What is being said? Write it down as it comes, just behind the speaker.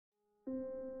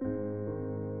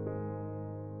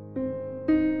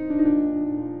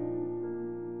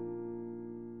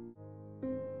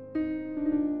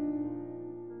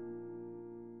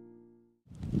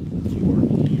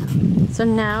So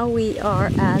now we are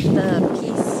at the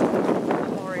Peace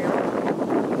Memorial.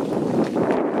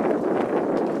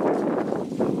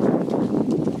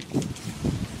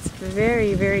 It's a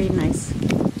very, very nice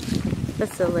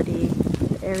facility.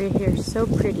 The area here is so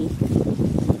pretty.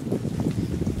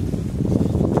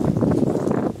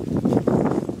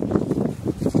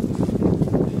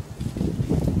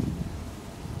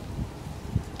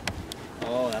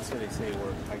 Oh, that's what they say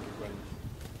we're hiking running.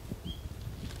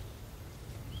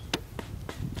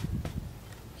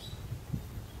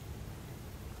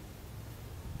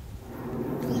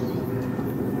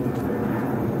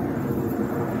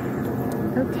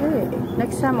 Okay,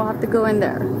 next time we'll have to go in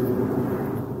there.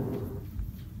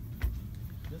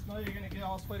 Just know you're gonna get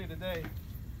all sweaty today.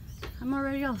 I'm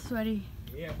already all sweaty.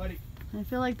 Yeah, buddy. I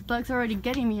feel like the bug's already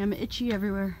getting me. I'm itchy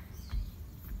everywhere.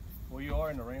 Well, you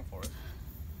are in the rainforest.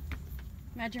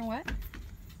 Imagine what?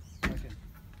 Like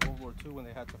in World War II when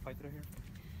they had to fight through here.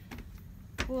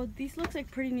 Well, these look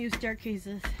like pretty new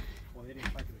staircases. Well, they didn't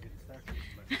fight through the staircase,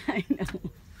 but... I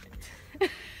know.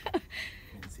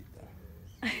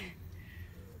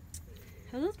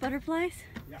 Are those butterflies?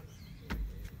 Yeah.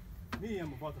 Me,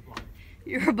 I'm a butterfly.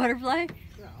 You're a butterfly?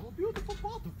 Yeah, I'm a beautiful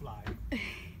butterfly.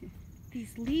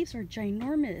 These leaves are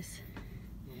ginormous.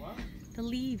 The what? The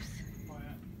leaves. Oh,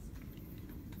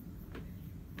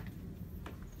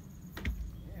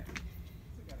 yeah. Yeah.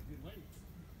 Still got a good weight.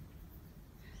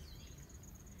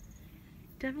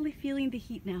 Definitely feeling the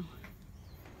heat now.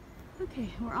 Okay,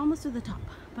 we're almost to the top,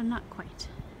 but not quite.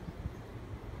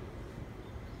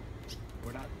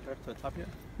 We're not up to the top yet?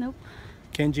 Nope.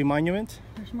 Kenji Monument?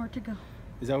 There's more to go.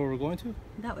 Is that where we're going to?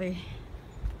 That way.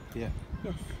 Yeah.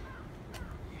 Yes.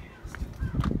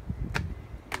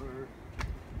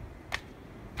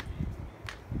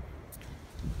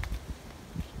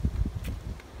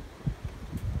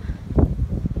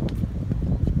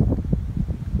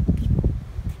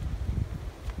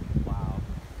 Wow.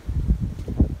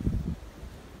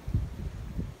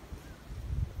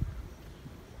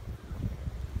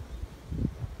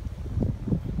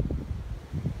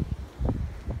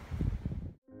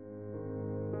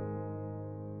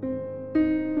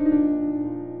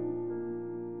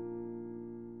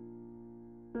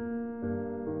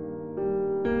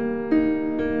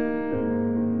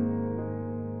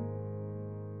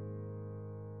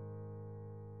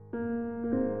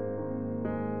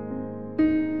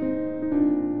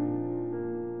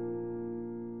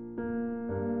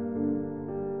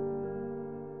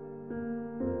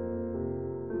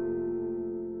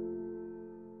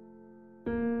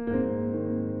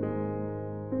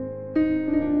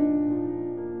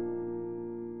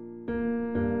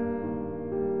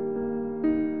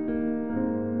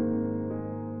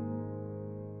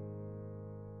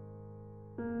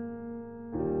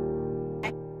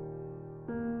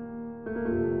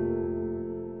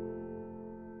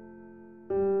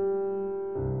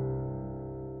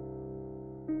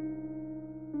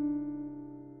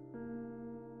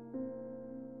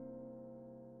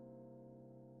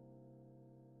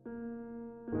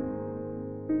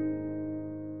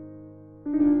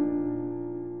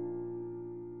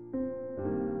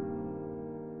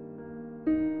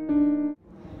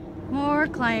 More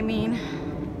climbing.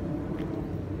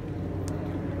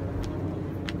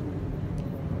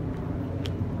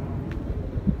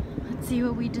 Let's see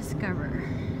what we discover.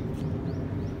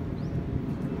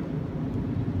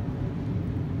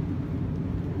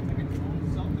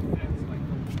 Self-defense, like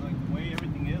the way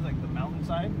everything is, like the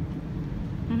mountainside.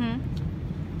 Mm-hmm.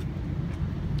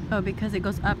 Oh, because it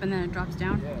goes up and then it drops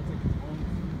down? Yeah, it's like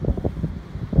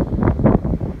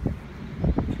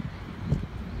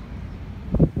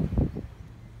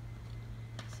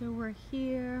So we're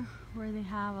here where they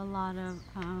have a lot of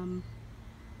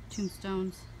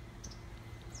tombstones,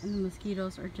 and the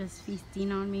mosquitoes are just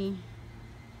feasting on me.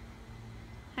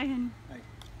 Hi, honey. Hi.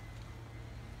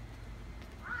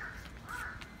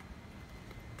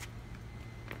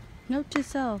 Note to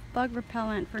self, bug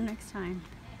repellent for next time.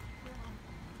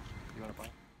 You want to buy?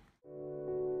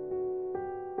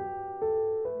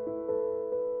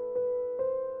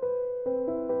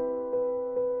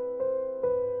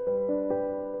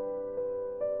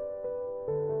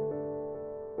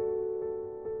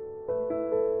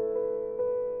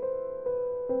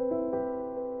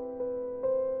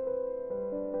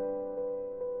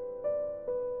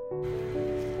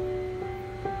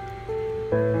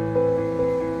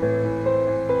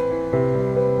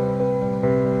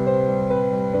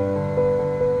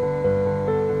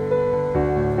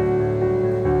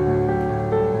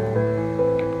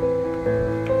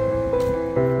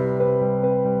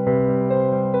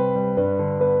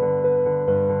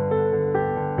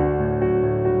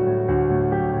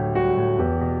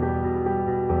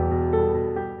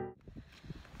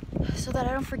 so that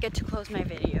I don't forget to close my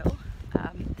video,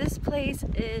 this place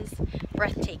is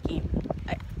breathtaking.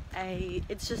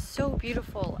 It's just so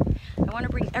beautiful. I want to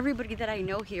bring everybody that I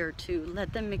know here to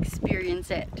let them experience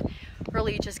it.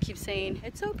 Really just keep saying,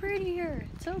 it's so pretty here,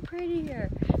 it's so pretty here,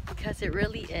 because it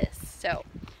really is. So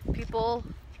people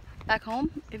back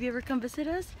home, if you ever come visit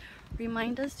us,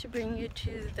 remind us to bring you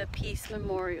to the Peace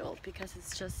Memorial because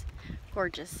it's just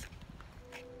gorgeous.